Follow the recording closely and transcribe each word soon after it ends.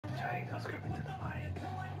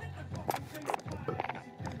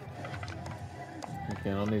You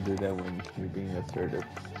can only do that when you're being assertive.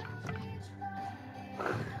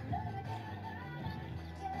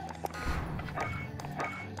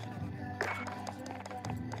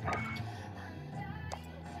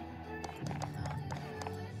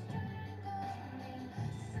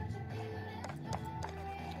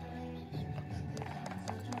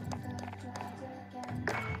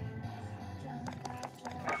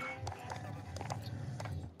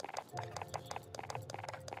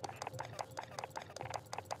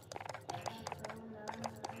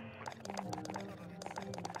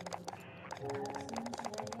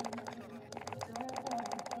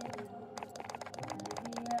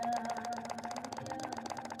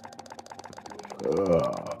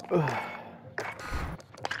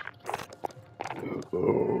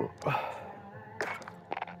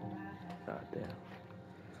 God damn.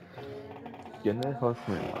 ¿Quién dejó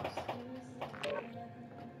Smirnoffs?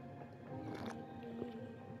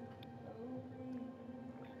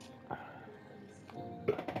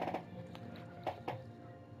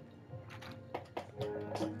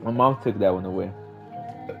 My mom took that one away.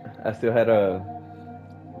 I still had a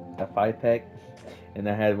 5-pack, and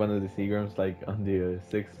I had one of the Seagrams like on the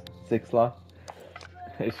six lock.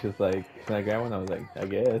 And she was like, "Can I grab one?" I was like, "I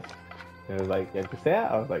guess." And it was like, "You say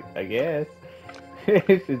that?" I was like, "I guess."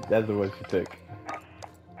 That's the one she took.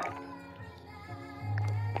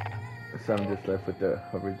 So I'm just left with the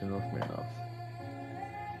original Smirnoffs.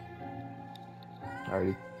 I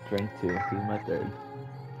already drank 2. This is my 3rd.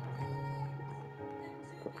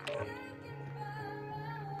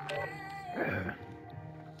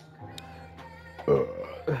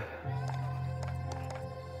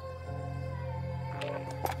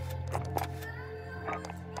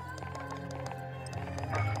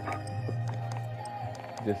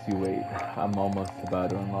 Just you wait. I'm almost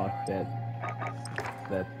about to unlock that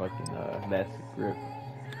fucking elastic grip.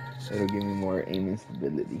 It'll give me more aiming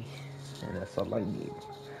stability, and that's all I need.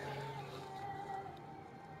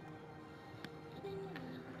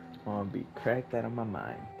 I'm gonna be cracked out of my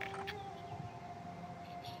mind.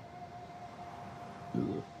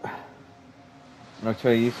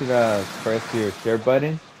 Actually, you should press your share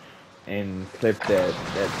button and clip that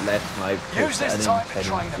last snipe. Use this time to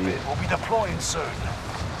train a bit. We'll be deploying soon.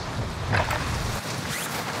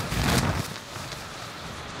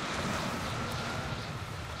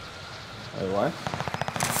 Wait, what?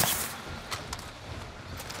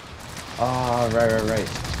 Oh, right.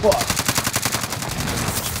 Fuck!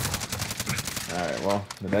 Alright, well,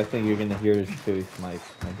 the best thing you're gonna hear is Philly Snipe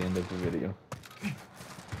at the end of the video.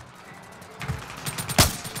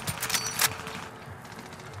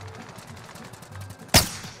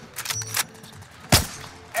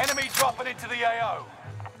 Enemy dropping into the AO.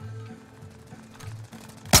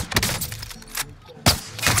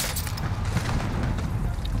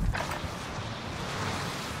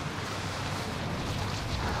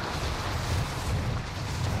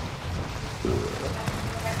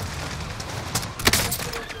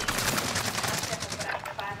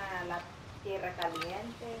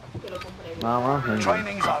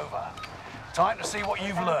 Training's over. Time to see what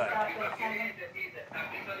you've learned.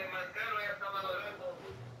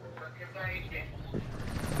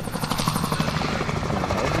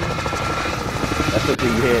 That's what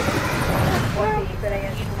you get.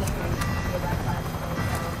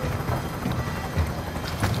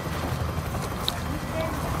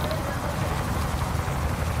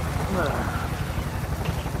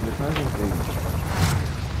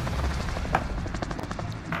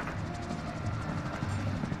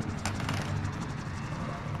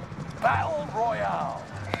 Battle Royale.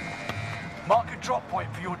 Mark a drop point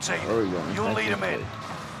for your team. You'll lead them in.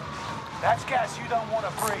 That's gas you don't want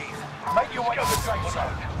to breathe. Make your way to the safe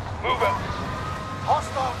zone. Move it.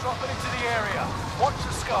 Hostile dropping into the area. Watch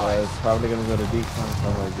the skies. It's probably gonna go to decon, so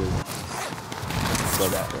I'm gonna go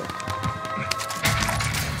that way.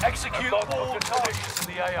 Execute all targets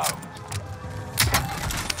in the AO.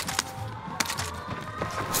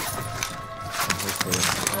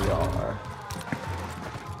 There you are.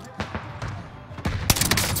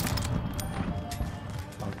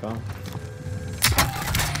 Okay.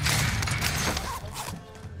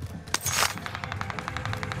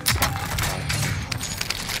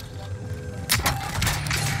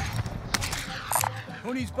 Who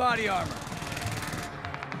needs body armor?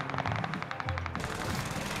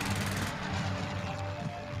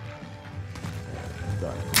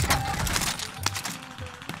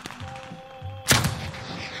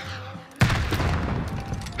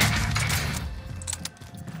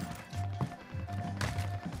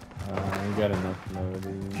 We got enough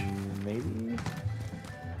loading, maybe?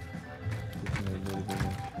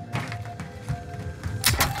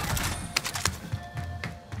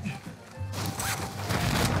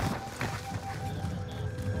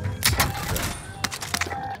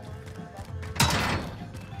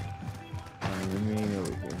 Let me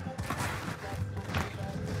over here.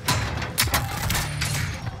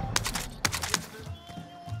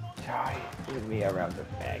 Try with me around the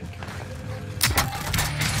bank.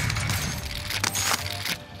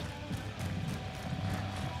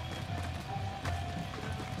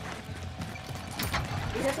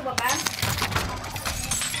 Dice tu papá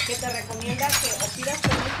que te recomienda que o pidas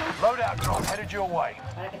permiso Loadout drop headed your way.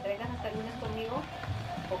 para que te vengas hasta el lunes conmigo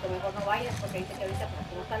o que mejor no vayas porque dice que ahorita pues,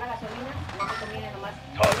 como está la gasolina no te conviene nomás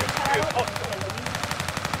el sábado y el domingo.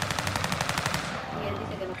 Y él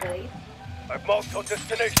dice que no puede ir. I've marked our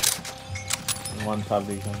destination. One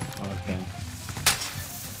public. Okay.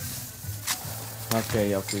 Okay,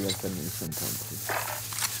 ya fui al permiso entonces.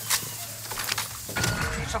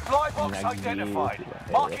 Supply box identified.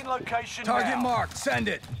 Marking location Target now. marked. Send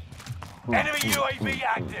it. Enemy UAV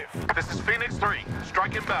active. This is Phoenix 3.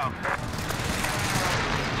 Strike inbound.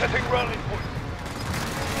 Setting rally point.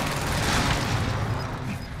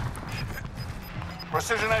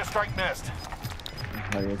 Precision airstrike nest.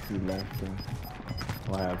 I guess he left.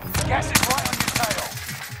 What happened? Gas is right on your tail.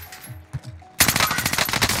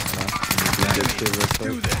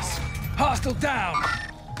 Do this. Hostile down.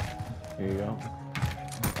 Here you go.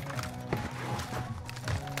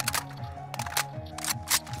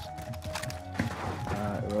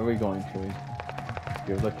 Where are we going, Chewie?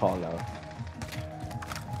 Give the call out.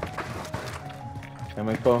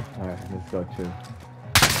 Chemical? Alright, let's go, Chewie.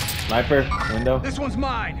 Sniper, window. This one's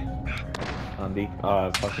mine. On the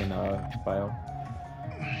fucking file.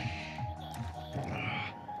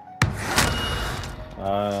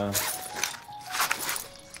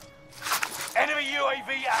 Enemy UAV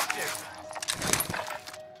active.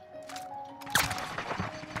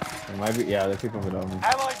 It might be, yeah, there's people below me.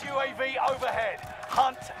 Allied UAV overhead.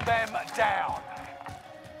 Hunt them down.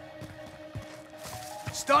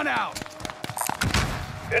 Stun out.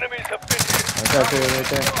 Enemies have been hit. Watch out, Chewie, right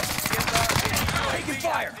there. Taking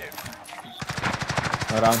fire.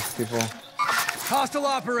 Hold on, people. Hostile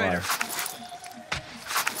operator.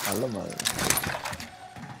 I love my.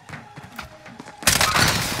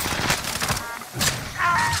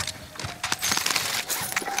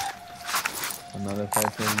 Another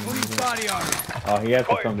person. Who needs body armor? Oh, he has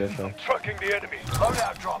to come this way. Tracking the enemy.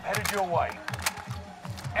 Loadout drop headed your way.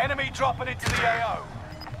 Enemy dropping into the AO.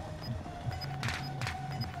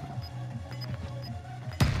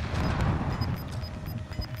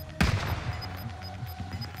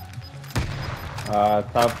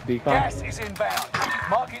 Top decon. Gas is inbound.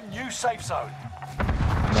 Marking new safe zone.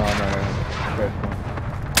 No. First one.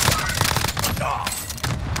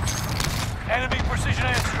 Enemy precision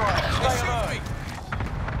airstrike. Stay alert.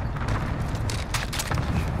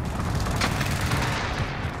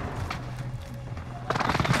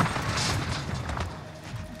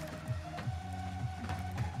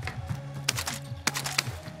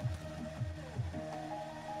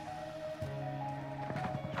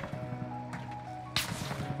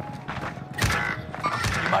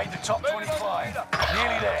 You made the top 25.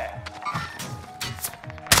 Nearly there.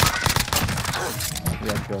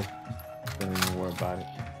 Yeah, kill. Don't even worry about it.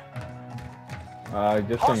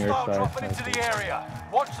 Just on your Hostile side. dropping into the area.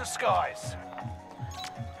 Watch the skies.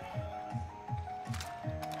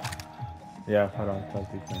 Yeah, hold on,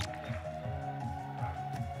 top decon.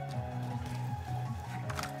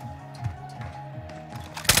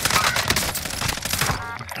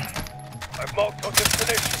 I've marked our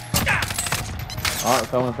destination. Oh,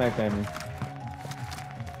 someone's next to me.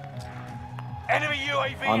 Enemy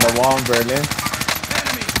UAV On the wall in Berlin.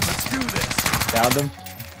 Enemy. Let's do this. Downed him.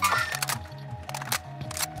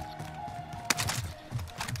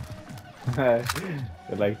 I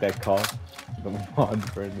like that call. The wall in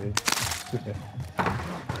Berlin.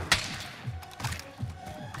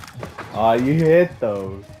 Oh, you hit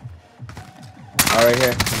those. Oh, right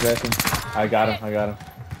here. Possession. I got him.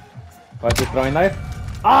 Watch the throwing knife.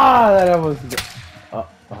 Ah, that was good. Oh,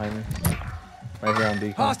 behind me. Right here on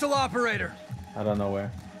decon. Hostile operator. I don't know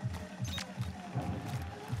where.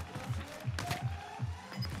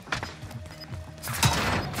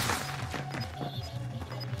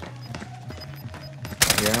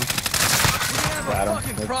 Yeah. We have a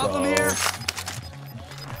fucking Let's problem go. here.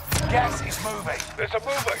 Gas is moving. There's a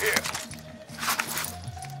mover here.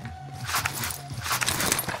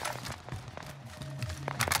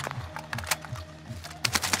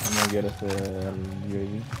 I'm gonna get us a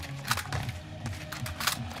UAV.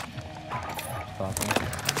 Stop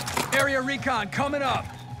him. Area recon coming up.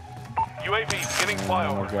 UAV beginning I'm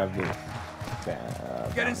gonna flyover. grab this.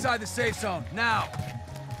 Get inside the safe zone now.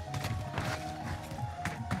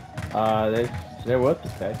 There was a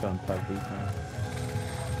statue on top of these.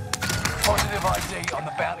 Positive ID on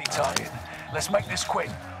the bounty target. Let's make this quick.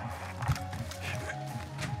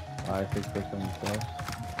 I think for himself.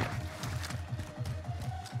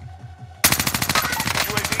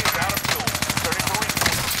 UAV is out of fuel. Turning for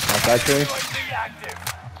refuel. Not that true. UAV active.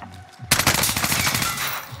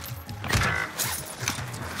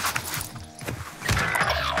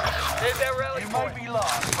 You may be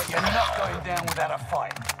lost, but you're not going down without a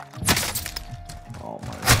fight. Oh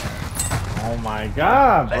my god. Oh my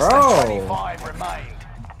god, Less bro. than 25 remained.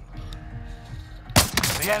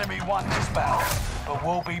 The enemy won this battle, but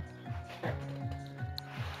we'll be...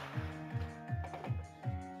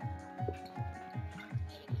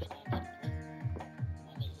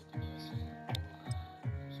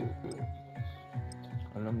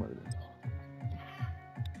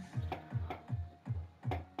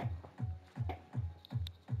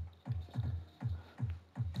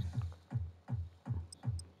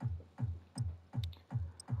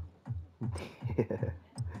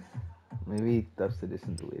 Maybe dubstep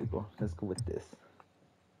isn't the way to go. Let's go with this.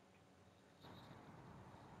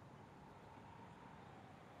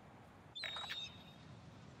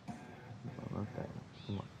 No, not that.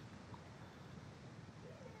 Come on.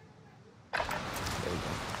 There we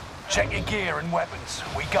go. Check your gear and weapons.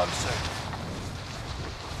 We go soon.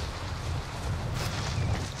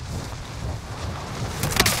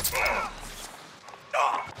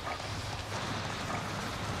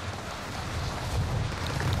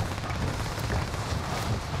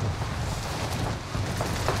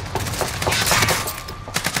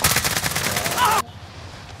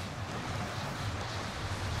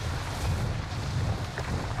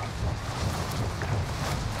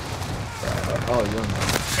 Oh, you're not.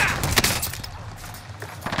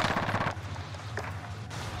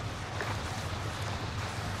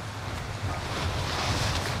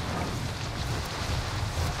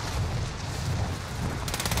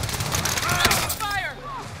 Fire!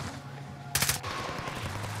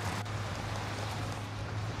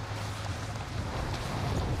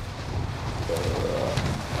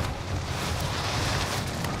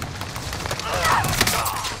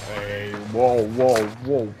 Hey, whoa, whoa,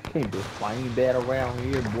 whoa. Can't be flying that around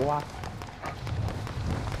here, boy.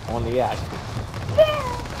 On the action.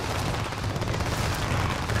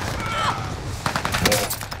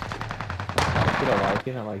 I like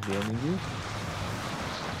it. I like damaging you.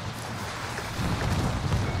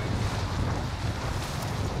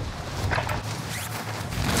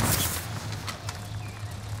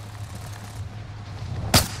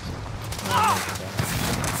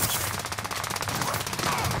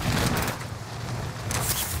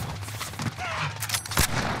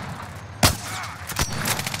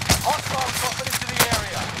 Hostiles dropping into the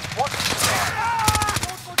area. Watch the sky.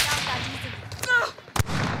 Don't go down that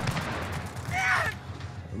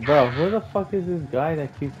easily. Bro, who the fuck is this guy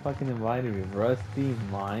that keeps fucking inviting me? Rusty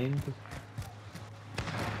Mind? I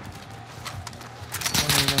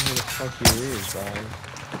don't even know who the fuck he is, guys.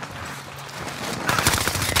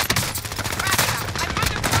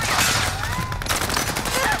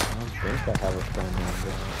 I don't think I have a friend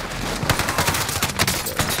named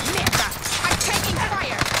Nigga, I'm taking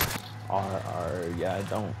fire. yeah, I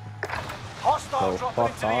don't. Hostiles So dropping fuck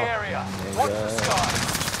into the off, area. Watch the nigga.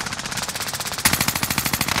 sky.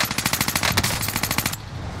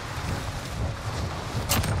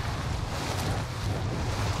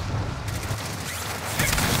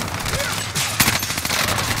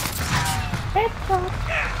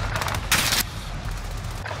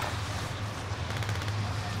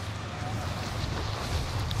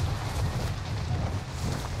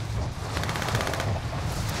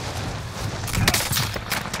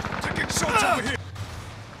 Taking shots over here!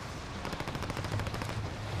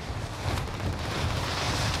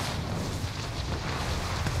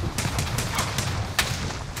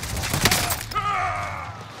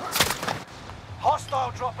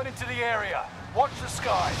 Hostile dropping into the area. Watch the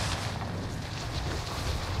skies.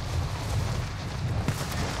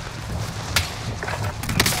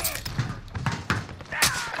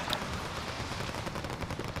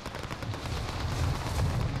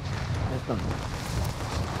 That's not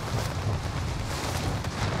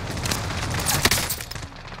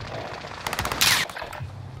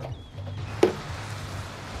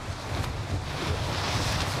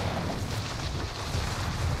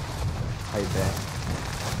I bet.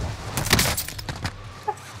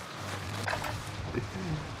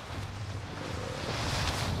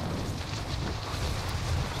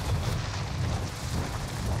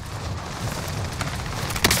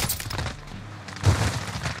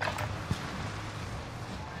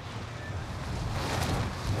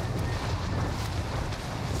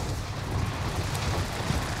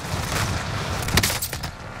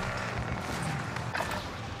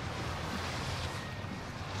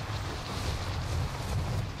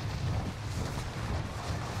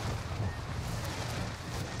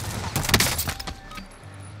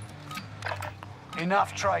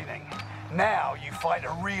 Enough training. Now you fight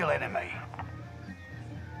a real enemy.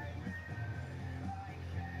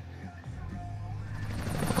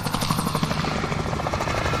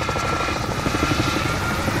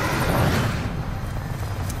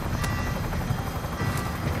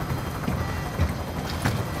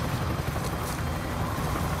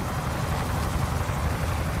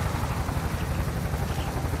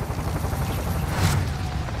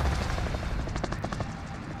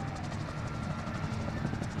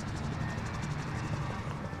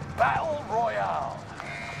 Battle Royale.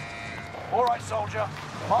 All right, soldier.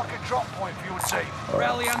 Mark a drop point for your team.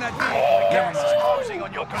 Rally on that The vehicle. gas is closing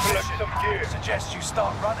on your Collect position. some gear. Suggest you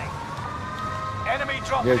start running. Enemy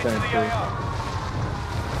dropping Yes, into I'm the sure. AO.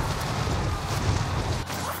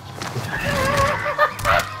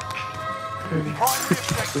 Primary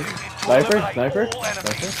objective is to Sniper? eliminate Sniper? all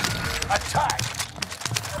enemies. Sniper? Attack.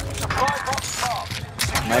 Supply box marked.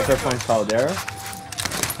 Secure Sniper the from goods. Caldera.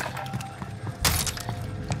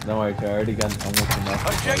 Don't worry, I already got almost enough.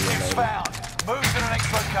 Objectives found. Move to the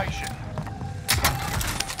next location.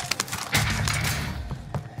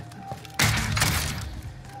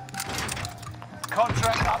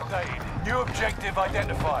 Contract updated. New objective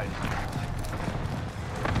identified.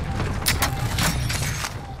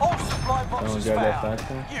 All supply boxes grab that found.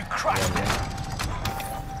 flashlight? You crashed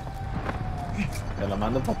Te la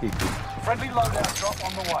mando pa' ti. it. Friendly loadout drop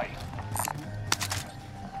on the way.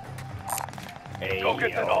 Go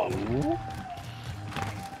get the dog.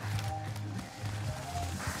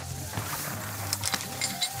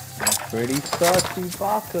 That's pretty saucy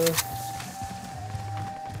vodka.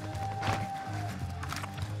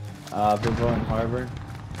 Bilbo and Harvard.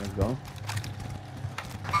 Let's go.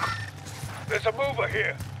 There's a mover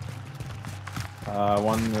here.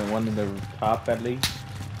 One in the top at least.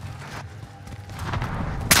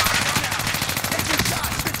 Taking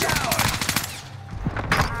shots. Get down.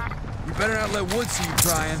 You better not let Wood see you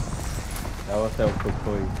trying. That was so quick.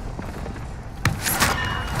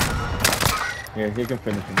 Here, he can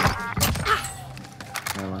finish him.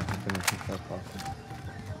 Never mind, he finished himself off.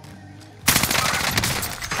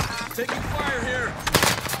 Taking fire here.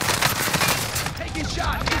 Taking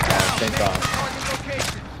shots. Get down. Thank Make God. the target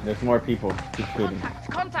location. There's more people. Keep shooting.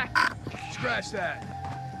 Contact! Scratch that.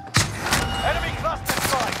 Enemy cluster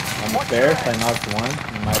strike. On the Watch stairs, your I head. knocked one.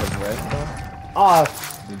 He might have rest though. Oh,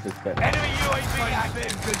 he just fell. Enemy UAV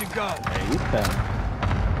active. Good to go. Hey, you fell.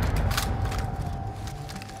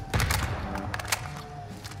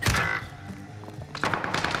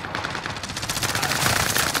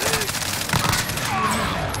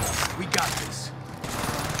 We got this.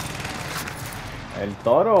 El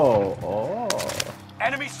Toro. Oh.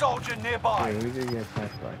 Enemy soldier nearby. Hey, we did get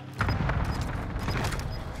smashed by.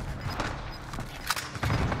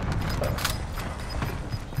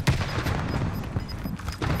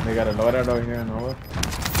 They got a loadout over here in Nova.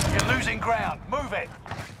 You're losing ground. Move it.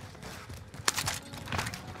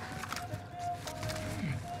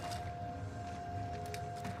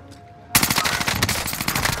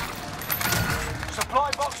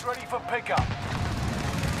 Supply box ready for pickup.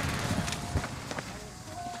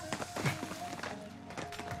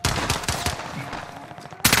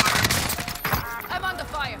 I'm under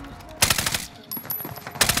fire!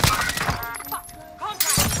 Fuck!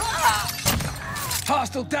 Contact!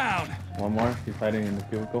 Hostile down. One more. He's hiding in the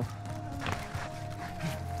cubicle.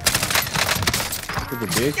 To the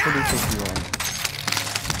bitch. What do you think you are?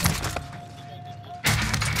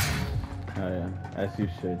 Oh yeah, as you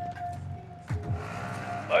should.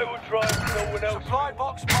 I will try with no one else. Supply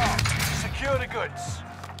box marked. Secure the goods.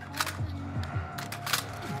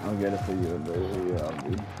 I'll get it for you, baby. Yeah,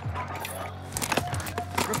 dude.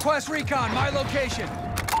 Request recon. My location.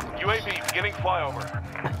 UAV beginning flyover.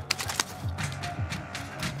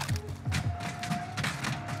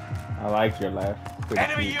 I like your laugh. Pretty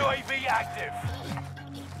Enemy cute. UAV active.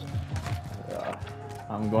 Yeah,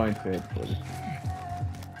 I'm going to it, buddy.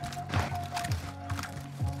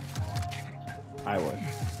 I would.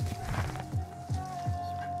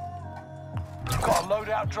 Got a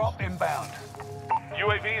loadout drop inbound.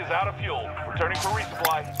 UAV is out of fuel. Returning for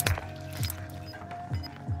resupply.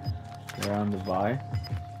 They're on the buy.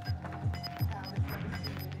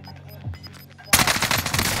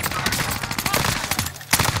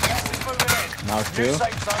 Gas is moving in. Now New two.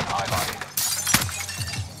 safe zone highlighted.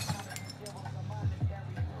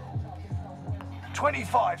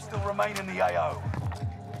 25 still remain in the AO.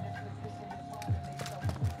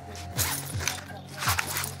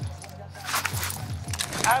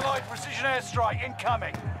 Allied precision airstrike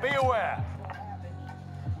incoming. Be aware.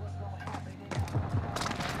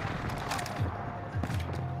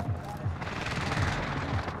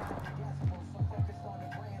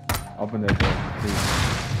 Open the door, please.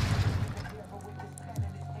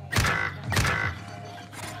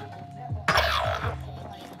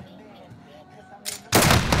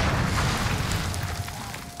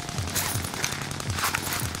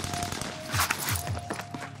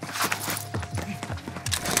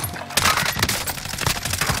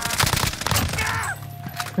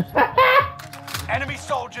 Enemy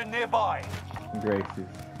soldier nearby. Gracious.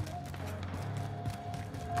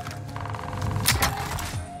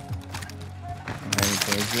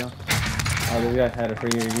 Oh, this guy had a free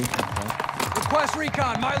UAV. Request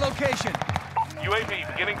recon, my location. UAV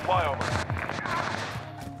beginning flyover.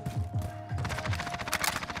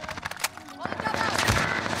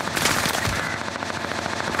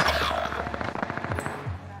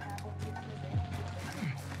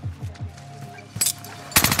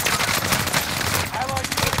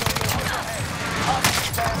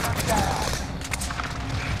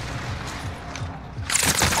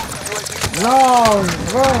 No,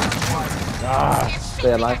 bro. Ah,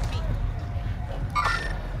 stay alive.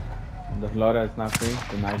 The Florida is not free.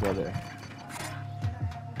 The night go there.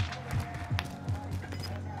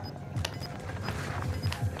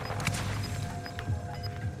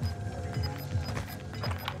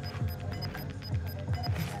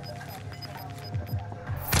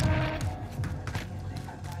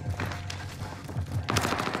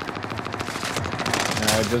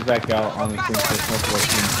 Just back out on the team for multiple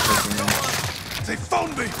teams taking them. They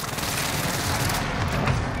found me.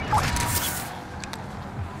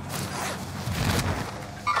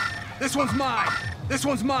 This one's mine. This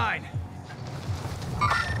one's mine.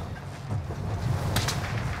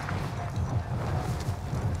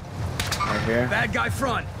 Right here. Bad guy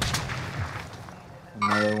front.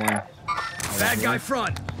 Another one. Bad guy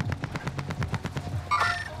front.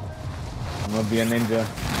 I'm gonna be a ninja.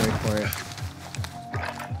 Wait for it.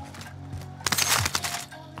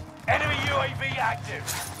 Enemy UAV active.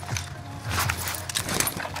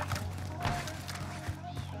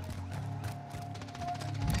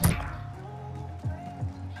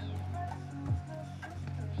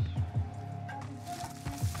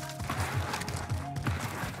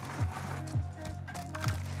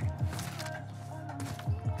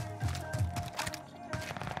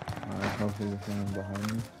 Alright, hopefully there's someone behind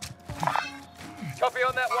me. Copy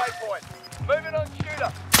on that waypoint. Moving on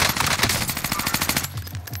shooter.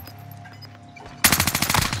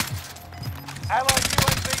 Allied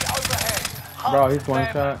UAV overhead. Hunt Bro, he's one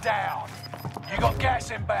them shot. down. You got gas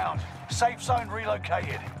inbound. Safe zone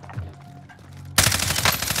relocated.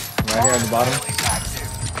 Right here at the bottom. Fire sale is active.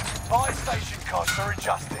 Buy station costs are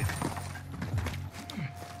adjusted.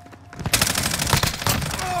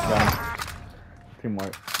 Got him.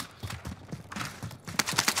 Teamwork.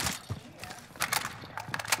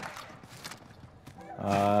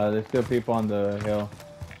 There's still people on the hill.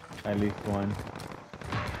 At least one.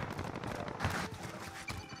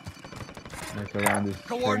 Like around this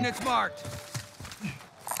tree. Coordinates marked.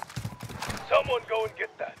 Someone go and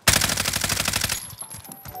get that.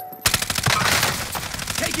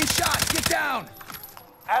 Taking shots. Get down.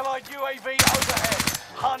 Allied UAV overhead.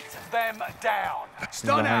 Hunt them down.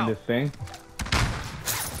 Stun Behind out. this thing.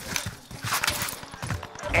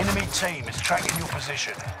 Enemy team is tracking your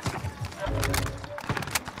position.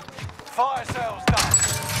 Fire sales done.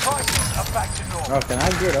 Prices are back to normal. Oh, can I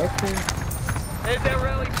get up here? Here's their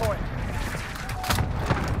rally point.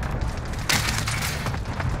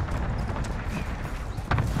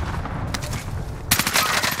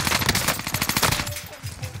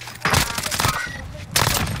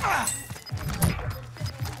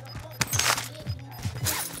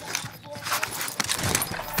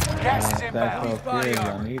 Gas is That's inbound. up here. I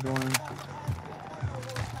need one.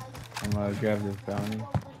 I'm gonna grab this bounty.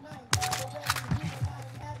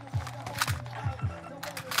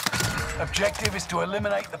 Objective is to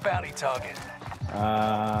eliminate the bounty target.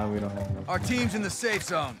 We don't have no. Our team's in the safe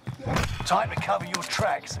zone. Time to cover your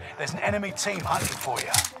tracks. There's an enemy team hunting for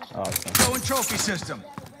you. Awesome. Going trophy system.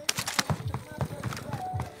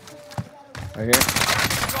 Right here.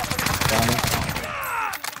 Bounty.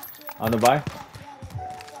 On the buy.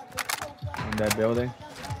 In that building.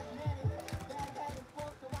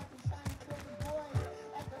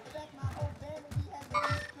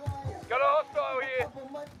 Got a hostile here.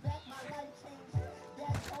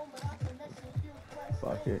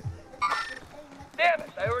 Fuck it. Damn it,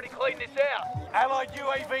 they already cleaned this out. Allied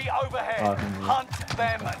UAV overhead. Awesome. Hunt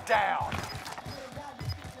them down.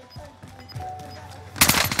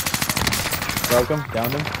 Broke him.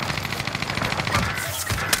 Downed him.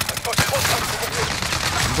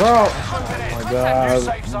 Bro! Oh my god.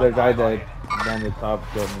 The guy that down the top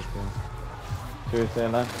killed me too. Seriously,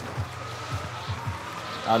 man?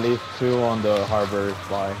 I At least 2 on the harbor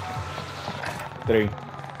fly. 3.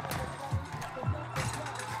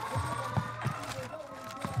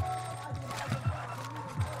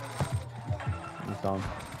 He's on.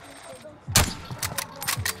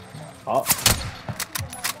 Oh.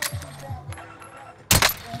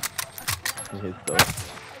 He hits those.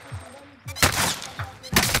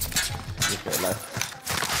 Just that last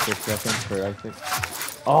 6 seconds for exit.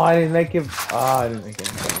 Oh, I didn't make him. Oh, I didn't make him.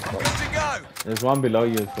 Good to go. There's one below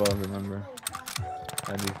you as well, remember.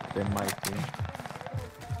 At least they might be.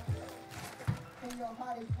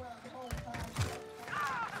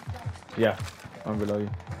 Yeah, one below you.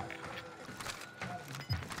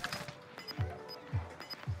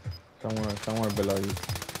 Somewhere below you.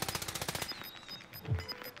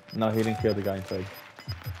 No, he didn't kill the guy inside.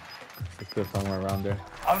 He's still somewhere around there.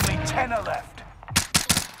 Only 10 are left.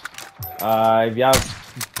 If you have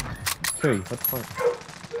 3, what the fuck?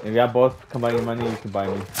 If you have both combining money, you can buy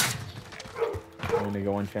me. I'm gonna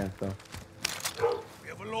get 1 chance though. We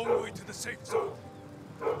have a long way to the safe zone.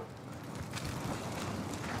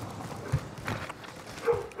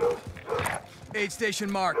 Aid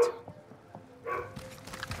station marked.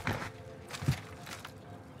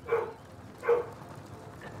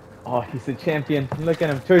 Oh, he's a champion. Look at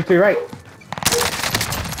him. 2 right.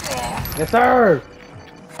 Yes, sir.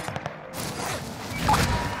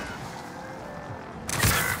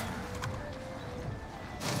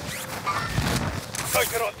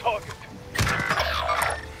 Target on target.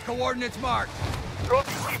 Coordinates marked.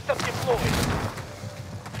 Trophy system deployed.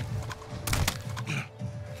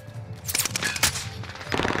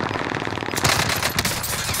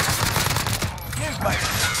 You've made it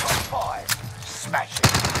to top 5. Smash it.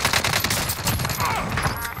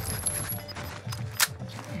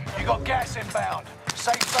 You got gas inbound.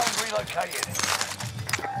 Safe zone relocated.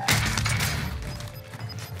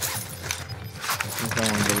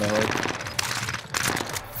 Someone below.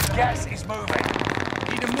 Gas is moving.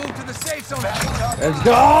 Need to move to the safe zone. Let's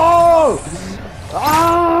go!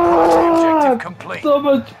 Ah! Objective complete. So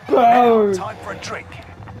much Now, power. time for a drink.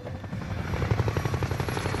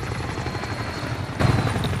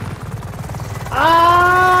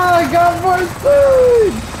 Ah! I got more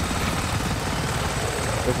food.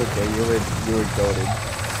 It's okay. You were goated.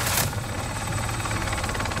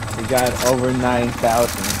 You got over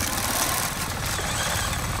 9,000.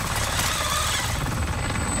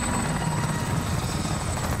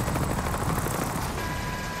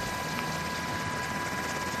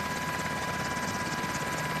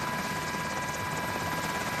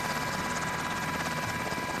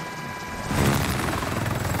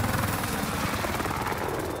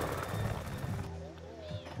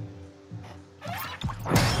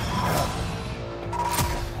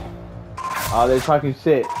 Oh, they're talking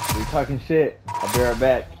shit. They're talking shit. I'll be right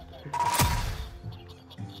back.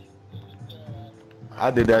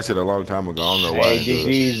 I did that shit a long time ago. I don't know why. Hey,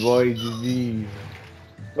 GG's, boy, GG's.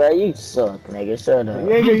 Bro, you suck, nigga. Shut up.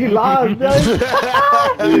 Nigga, you lost, bro.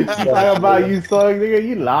 Talk about you suck, nigga.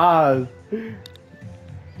 You lost.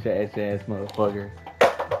 Trash ass motherfucker.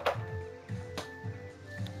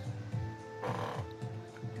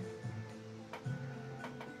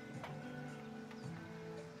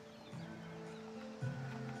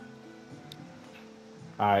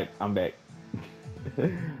 Alright, I'm back.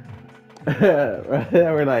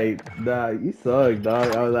 We're like, dog, you suck,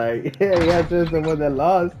 dog. I was like, yeah, you got to the one that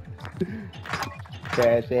lost.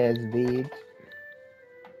 Trash ass bitch.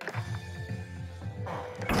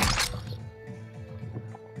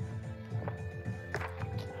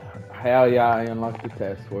 Hell yeah, I unlocked the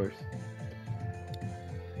task force.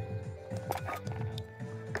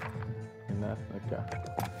 And that's okay.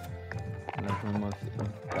 And that's when I must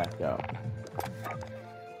back out.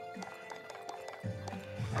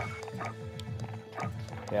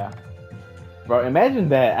 Yeah. Bro, imagine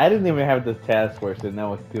that. I didn't even have this task force and I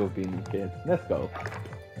was still beating kids. Let's go.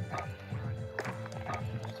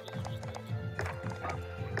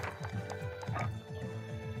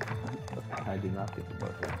 I did not think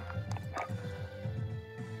about that.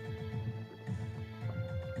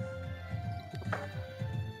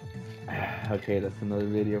 Okay, that's another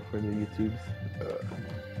video for the YouTubes.